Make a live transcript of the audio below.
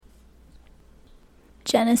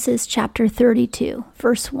Genesis chapter 32,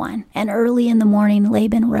 verse 1. And early in the morning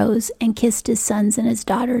Laban rose and kissed his sons and his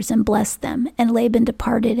daughters and blessed them. And Laban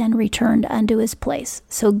departed and returned unto his place.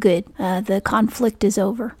 So good. The conflict is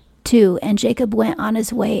over. 2. And Jacob went on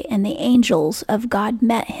his way, and the angels of God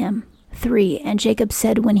met him. 3. And Jacob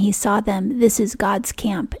said when he saw them, This is God's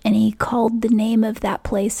camp. And he called the name of that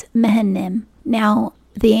place Mahanaim. Now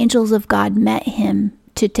the angels of God met him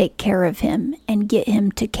to take care of him and get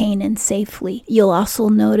him to Canaan safely. You'll also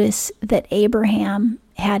notice that Abraham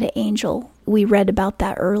had an angel. We read about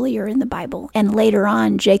that earlier in the Bible. And later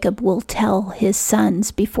on, Jacob will tell his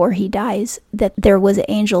sons before he dies that there was an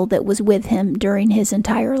angel that was with him during his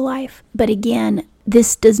entire life. But again,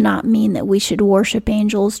 this does not mean that we should worship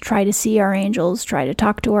angels, try to see our angels, try to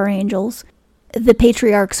talk to our angels. The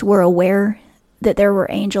patriarchs were aware that there were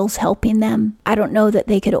angels helping them. I don't know that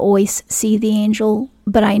they could always see the angel,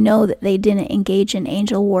 but I know that they didn't engage in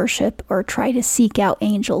angel worship or try to seek out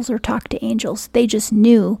angels or talk to angels. They just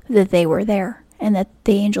knew that they were there and that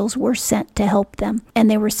the angels were sent to help them. And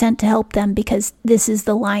they were sent to help them because this is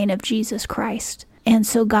the line of Jesus Christ. And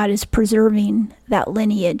so God is preserving that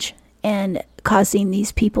lineage and causing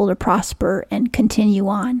these people to prosper and continue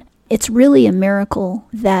on. It's really a miracle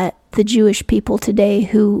that the Jewish people today,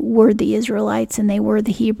 who were the Israelites and they were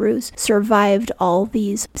the Hebrews, survived all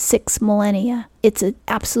these 6 millennia. It's an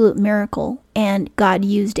absolute miracle, and God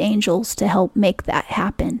used angels to help make that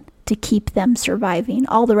happen, to keep them surviving.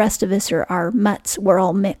 All the rest of us are mutts. We're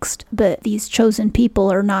all mixed, but these chosen people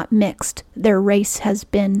are not mixed. Their race has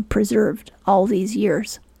been preserved all these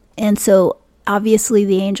years. And so obviously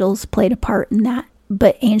the angels played a part in that.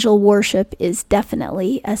 But angel worship is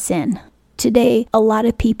definitely a sin. Today, a lot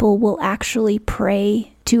of people will actually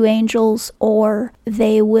pray to angels, or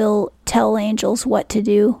they will tell angels what to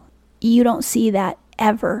do. You don't see that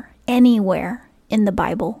ever, anywhere in the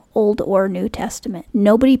Bible, Old or New Testament.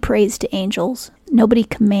 Nobody prays to angels. Nobody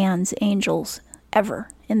commands angels ever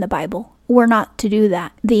in the Bible. We're not to do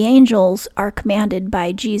that. The angels are commanded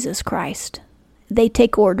by Jesus Christ. They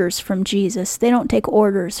take orders from Jesus. They don't take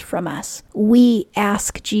orders from us. We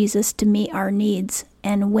ask Jesus to meet our needs,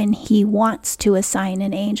 and when he wants to assign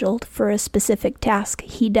an angel for a specific task,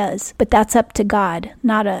 he does. But that's up to God,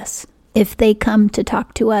 not us. If they come to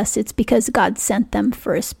talk to us, it's because God sent them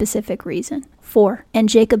for a specific reason. 4. And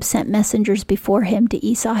Jacob sent messengers before him to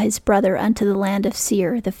Esau his brother unto the land of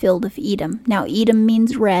Seir, the field of Edom. Now Edom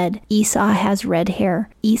means red. Esau has red hair.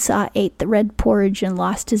 Esau ate the red porridge and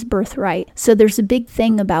lost his birthright. So there's a big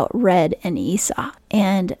thing about red and Esau.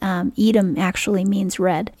 And Edom actually means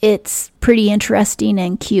red. It's pretty interesting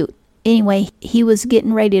and cute. Anyway, he was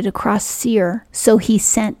getting ready to cross Seir, so he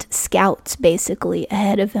sent scouts basically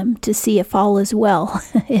ahead of him to see if all is well,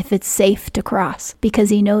 if it's safe to cross, because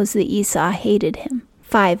he knows that Esau hated him.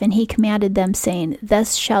 5. And he commanded them, saying,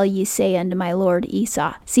 Thus shall ye say unto my lord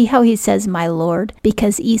Esau. See how he says my lord?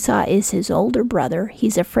 Because Esau is his older brother.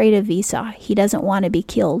 He's afraid of Esau. He doesn't want to be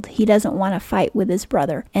killed. He doesn't want to fight with his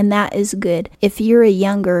brother. And that is good. If you're a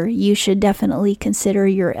younger, you should definitely consider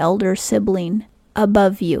your elder sibling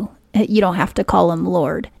above you. You don't have to call him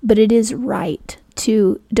Lord, but it is right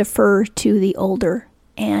to defer to the older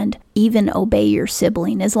and even obey your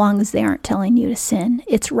sibling as long as they aren't telling you to sin.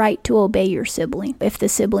 It's right to obey your sibling if the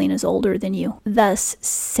sibling is older than you. Thus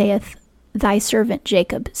saith thy servant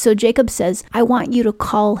Jacob. So Jacob says, I want you to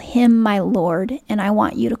call him my Lord, and I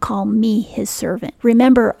want you to call me his servant.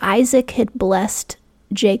 Remember, Isaac had blessed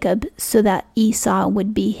Jacob so that Esau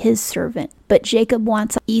would be his servant. But Jacob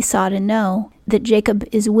wants Esau to know that Jacob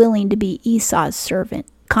is willing to be Esau's servant,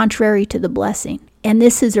 contrary to the blessing. And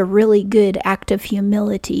this is a really good act of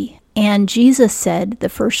humility. And Jesus said, the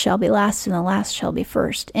first shall be last and the last shall be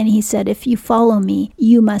first. And he said, if you follow me,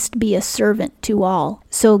 you must be a servant to all.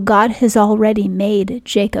 So God has already made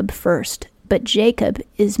Jacob first, but Jacob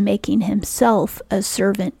is making himself a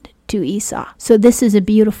servant to Esau. So this is a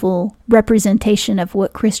beautiful representation of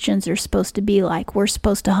what Christians are supposed to be like. We're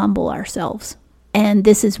supposed to humble ourselves. And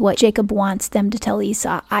this is what Jacob wants them to tell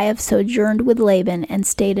Esau. I have sojourned with Laban and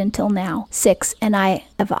stayed until now. 6. And I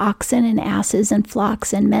have oxen and asses and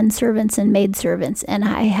flocks and men servants and maidservants, and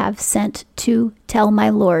I have sent to tell my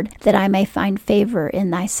Lord that I may find favor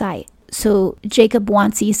in thy sight. So Jacob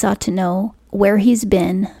wants Esau to know where he's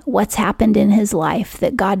been, what's happened in his life,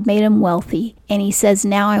 that God made him wealthy, and he says,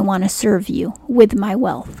 now I want to serve you with my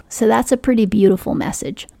wealth. So that's a pretty beautiful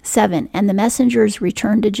message. 7. And the messengers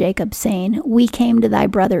returned to Jacob, saying, we came to thy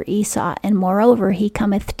brother Esau, and moreover he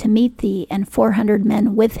cometh to meet thee, and 400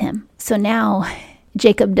 men with him. So now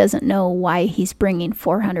Jacob doesn't know why he's bringing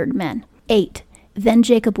 400 men. 8. Then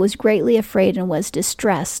Jacob was greatly afraid and was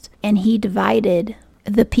distressed, and he divided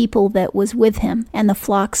the people that was with him and the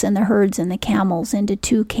flocks and the herds and the camels into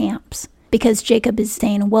 2 camps. Because Jacob is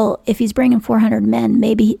saying, well, if he's bringing 400 men,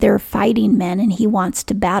 maybe they're fighting men and he wants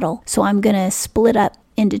to battle. So I'm going to split up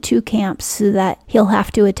into 2 camps so that he'll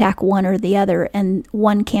have to attack one or the other, and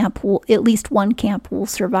at least one camp will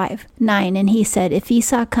survive. 9, and he said, if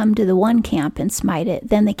Esau come to the one camp and smite it,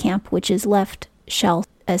 then the camp which is left shall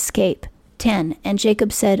escape. 10, and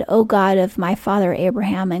Jacob said, O God of my father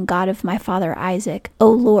Abraham and God of my father Isaac, O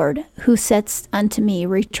Lord, who saidst unto me,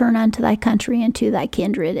 return unto thy country and to thy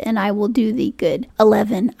kindred, and I will do thee good.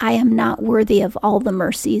 11, I am not worthy of all the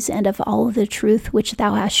mercies and of all the truth which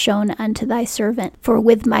thou hast shown unto thy servant, for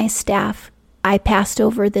with my staff I passed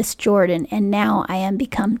over this Jordan, and now I am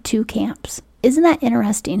become 2 camps. Isn't that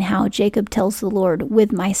interesting how Jacob tells the Lord,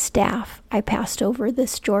 with my staff I passed over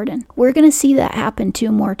this Jordan? We're going to see that happen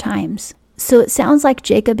 2 more times. So it sounds like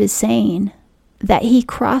Jacob is saying that he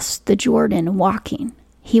crossed the Jordan walking.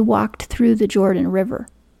 He walked through the Jordan River.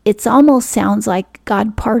 It almost sounds like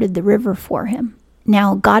God parted the river for him.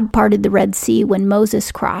 Now, God parted the Red Sea when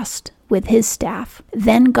Moses crossed with his staff.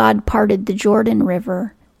 Then God parted the Jordan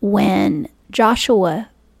River when Joshua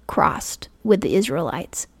crossed with the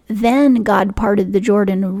Israelites. Then God parted the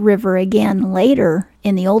Jordan River again later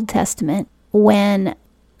in the Old Testament when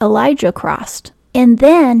Elijah crossed. And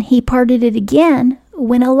then he parted it again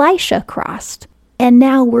when Elisha crossed. And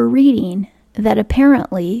now we're reading that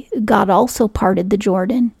apparently God also parted the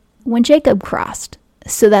Jordan when Jacob crossed.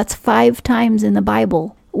 So that's 5 times in the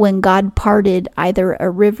Bible when God parted either a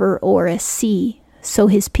river or a sea so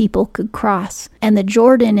his people could cross. And the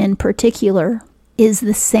Jordan in particular is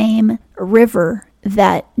the same river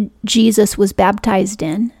that Jesus was baptized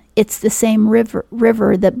in. It's the same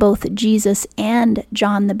river that both Jesus and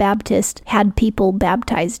John the Baptist had people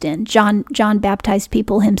baptized in. John baptized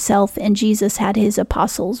people himself, and Jesus had his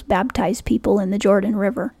apostles baptize people in the Jordan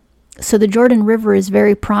River. So the Jordan River is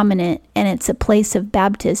very prominent, and it's a place of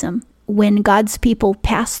baptism. When God's people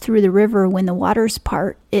pass through the river, when the waters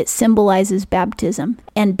part, it symbolizes baptism.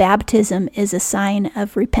 And baptism is a sign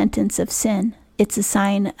of repentance of sin. It's a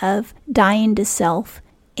sign of dying to self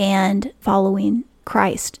and following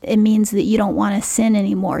Christ. It means that you don't want to sin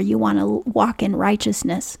anymore. You want to walk in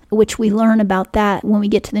righteousness, which we learn about that when we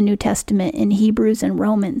get to the New Testament in Hebrews and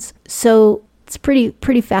Romans. So it's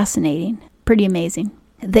pretty fascinating, pretty amazing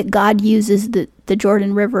that God uses the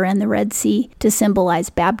Jordan River and the Red Sea to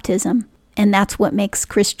symbolize baptism. And that's what makes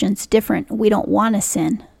Christians different. We don't want to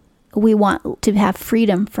sin. We want to have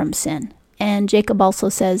freedom from sin. And Jacob also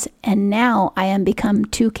says, and now I am become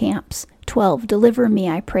 2 camps. 12, deliver me,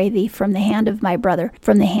 I pray thee, from the hand of my brother,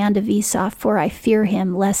 from the hand of Esau, for I fear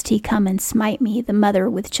him, lest he come and smite me, the mother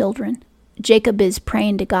with children. Jacob is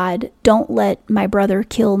praying to God, don't let my brother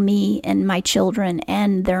kill me and my children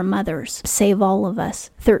and their mothers. Save all of us.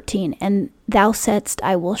 13, and thou saidst,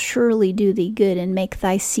 I will surely do thee good and make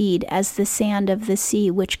thy seed as the sand of the sea,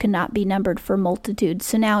 which cannot be numbered for multitude.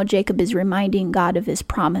 So now Jacob is reminding God of his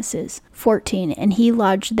promises. 14, and he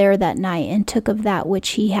lodged there that night and took of that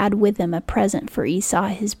which he had with him a present for Esau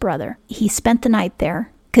his brother. He spent the night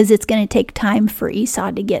there because it's going to take time for Esau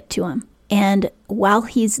to get to him. And while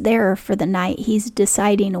he's there for the night, he's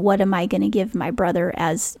deciding, what am I going to give my brother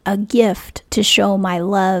as a gift to show my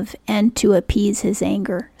love and to appease his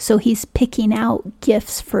anger? So he's picking out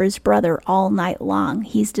gifts for his brother all night long.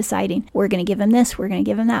 He's deciding, we're going to give him this, we're going to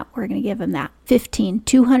give him that, we're going to give him that. 15,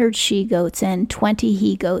 200 she-goats and 20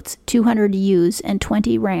 he-goats, 200 ewes and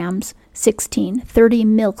 20 rams. 16, 30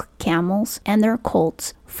 milk camels and their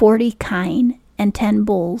colts, 40 kine and 10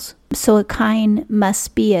 bulls. So a kine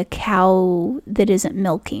must be a cow that isn't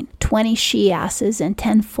milking. 20 she-asses and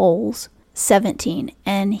 10 foals. 17,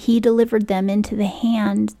 and he delivered them into the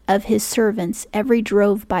hand of his servants, every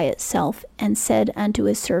drove by itself, and said unto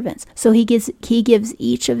his servants. So he gives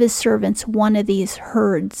each of his servants one of these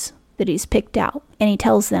herds that he's picked out. And he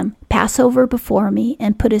tells them, pass over before me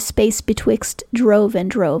and put a space betwixt drove and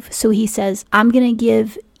drove. So he says, I'm going to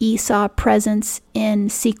give Esau presents in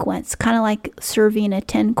sequence, kind of like serving a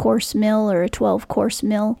 10-course meal or a 12-course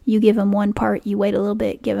meal. You give him one part, you wait a little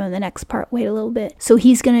bit, give him the next part, wait a little bit. So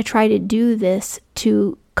he's going to try to do this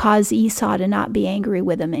to cause Esau to not be angry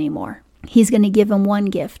with him anymore. He's going to give him one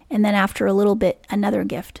gift, and then after a little bit, another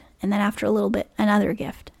gift, and then after a little bit, another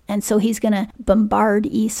gift. And so he's going to bombard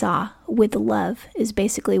Esau with love, is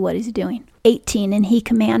basically what he's doing. 18. And he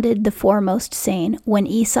commanded the foremost, saying, When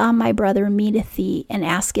Esau my brother meeteth thee, and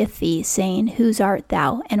asketh thee, saying, Whose art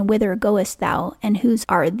thou, and whither goest thou, and whose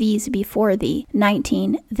are these before thee?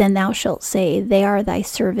 19. Then thou shalt say, They are thy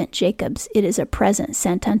servant Jacob's. It is a present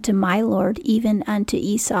sent unto my Lord, even unto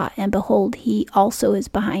Esau, and behold, he also is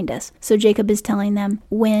behind us. So Jacob is telling them,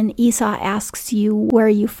 when Esau asks you, where are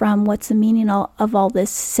you from, what's the meaning of all this,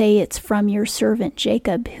 say it's from your servant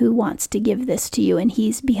Jacob, who wants to give this to you, and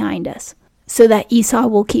he's behind us. So that Esau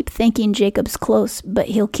will keep thinking Jacob's close, but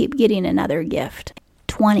he'll keep getting another gift.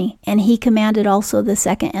 20. And he commanded also the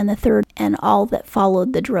second and the third, and all that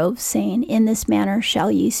followed the droves, saying, In this manner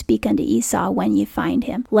shall ye speak unto Esau when ye find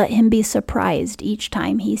him. Let him be surprised each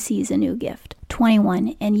time he sees a new gift.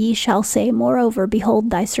 21. And ye shall say, Moreover, behold,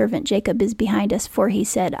 thy servant Jacob is behind us, for he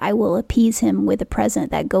said, I will appease him with a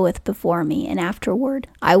present that goeth before me, and afterward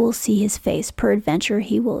I will see his face. Peradventure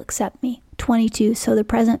he will accept me. 22. So the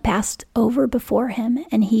present passed over before him,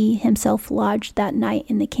 and he himself lodged that night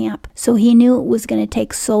in the camp. So he knew it was going to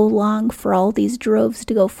take so long for all these droves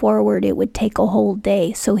to go forward, it would take a whole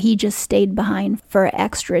day. So he just stayed behind for an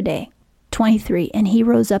extra day. 23. And he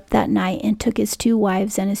rose up that night, and took his 2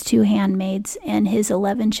 wives and his 2 handmaids and his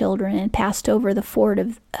 11 children, and passed over the ford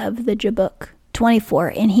of the Jabbok.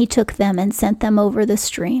 24. And he took them and sent them over the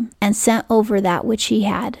stream, and sent over that which he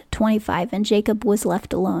had. 25. And Jacob was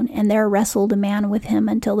left alone, and there wrestled a man with him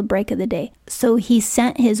until the break of the day. So he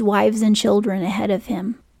sent his wives and children ahead of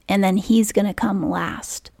him, and then he's going to come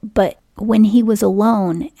last. But when he was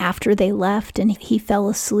alone, after they left and he fell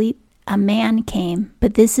asleep, a man came.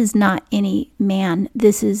 But this is not any man.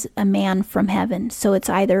 This is a man from heaven. So it's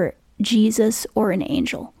either Jesus or an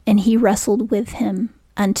angel. And he wrestled with him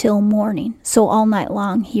until morning. So all night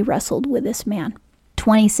long he wrestled with this man.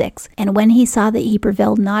 26. And when he saw that he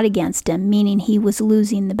prevailed not against him, meaning he was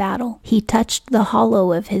losing the battle, he touched the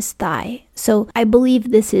hollow of his thigh. So I believe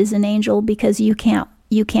this is an angel, because you can't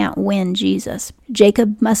win Jesus.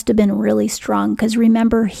 Jacob must have been really strong, because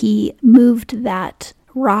remember, he moved that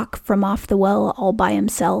rock from off the well all by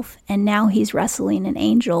himself, and now he's wrestling an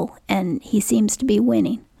angel, and he seems to be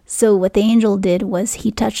winning. So what the angel did was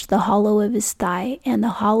he touched the hollow of his thigh, and the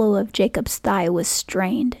hollow of Jacob's thigh was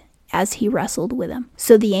strained as he wrestled with him.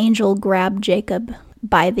 So the angel grabbed Jacob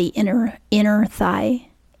by the inner thigh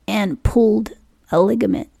and pulled a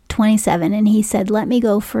ligament. 27. And he said, Let me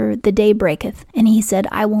go, for the day breaketh. And he said,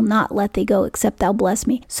 I will not let thee go, except thou bless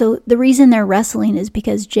me. So the reason they're wrestling is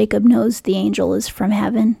because Jacob knows the angel is from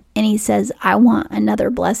heaven. And he says, I want another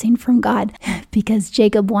blessing from God, because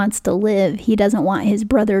Jacob wants to live. He doesn't want his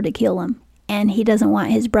brother to kill him. And he doesn't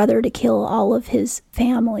want his brother to kill all of his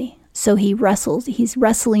family. So he wrestles. He's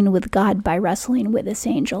wrestling with God by wrestling with this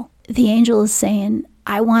angel. The angel is saying,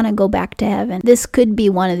 I want to go back to heaven. This could be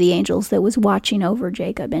one of the angels that was watching over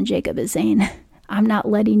Jacob. And Jacob is saying, I'm not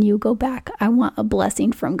letting you go back. I want a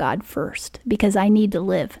blessing from God first, because I need to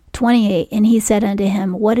live. 28. And he said unto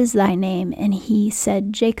him, What is thy name? And he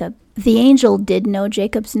said, Jacob. The angel did know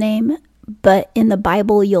Jacob's name, but in the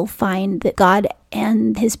Bible you'll find that God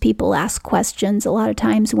and his people ask questions a lot of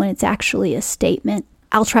times when it's actually a statement.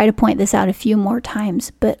 I'll try to point this out a few more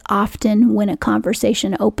times, but often when a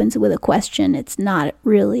conversation opens with a question, it's not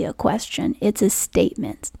really a question, it's a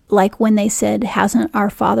statement. Like when they said, Hasn't our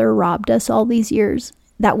father robbed us all these years?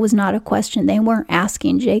 That was not a question. They weren't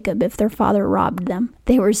asking Jacob if their father robbed them.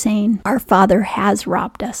 They were saying, Our father has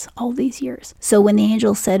robbed us all these years. So when the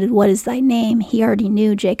angel said, What is thy name? He already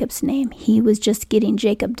knew Jacob's name. He was just getting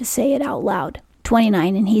Jacob to say it out loud.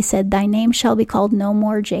 29. And he said, Thy name shall be called no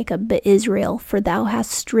more Jacob, but Israel, for thou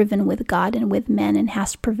hast striven with God and with men, and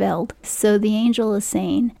hast prevailed. So the angel is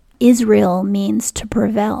saying, Israel means to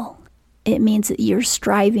prevail. It means that you're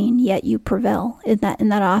striving, yet you prevail. Isn't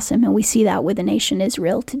that awesome? And we see that with the nation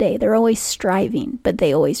Israel today. They're always striving, but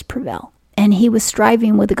they always prevail. And he was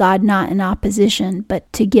striving with God, not in opposition,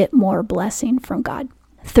 but to get more blessing from God.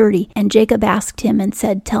 30. And Jacob asked him and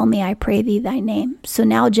said, Tell me, I pray thee, thy name. So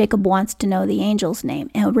now Jacob wants to know the angel's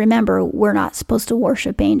name. And remember, we're not supposed to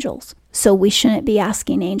worship angels, so we shouldn't be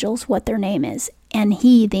asking angels what their name is. And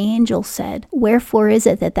he, the angel, said, Wherefore is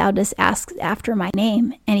it that thou dost ask after my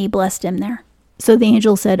name? And he blessed him there. So the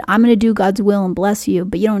angel said, I'm going to do God's will and bless you,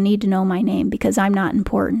 but you don't need to know my name, because I'm not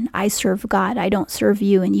important. I serve God. I don't serve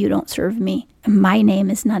you, and you don't serve me. My name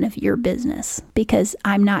is none of your business, because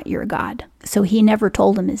I'm not your God. So he never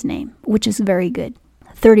told him his name, which is very good.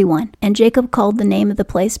 31. And Jacob called the name of the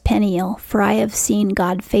place Peniel, for I have seen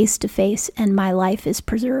God face to face, and my life is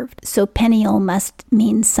preserved. So Peniel must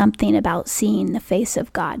mean something about seeing the face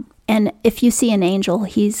of God. And if you see an angel,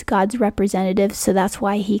 he's God's representative, so that's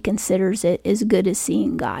why he considers it as good as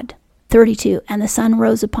seeing God. 32, and the sun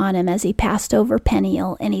rose upon him as he passed over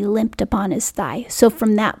Peniel, and he limped upon his thigh. So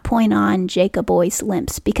from that point on, Jacob always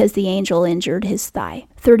limps because the angel injured his thigh.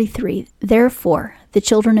 33, therefore the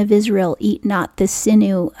children of Israel eat not the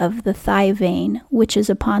sinew of the thigh vein, which is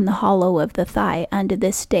upon the hollow of the thigh unto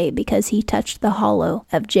this day, because he touched the hollow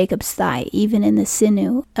of Jacob's thigh, even in the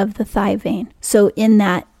sinew of the thigh vein. So in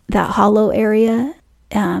that hollow area,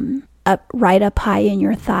 right up high in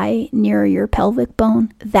your thigh, near your pelvic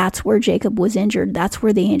bone, that's where Jacob was injured. That's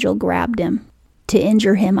where the angel grabbed him to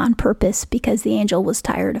injure him on purpose, because the angel was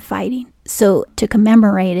tired of fighting. So to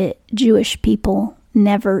commemorate it, Jewish people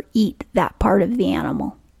never eat that part of the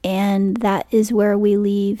animal. And that is where we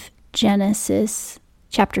leave Genesis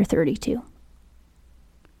chapter 32.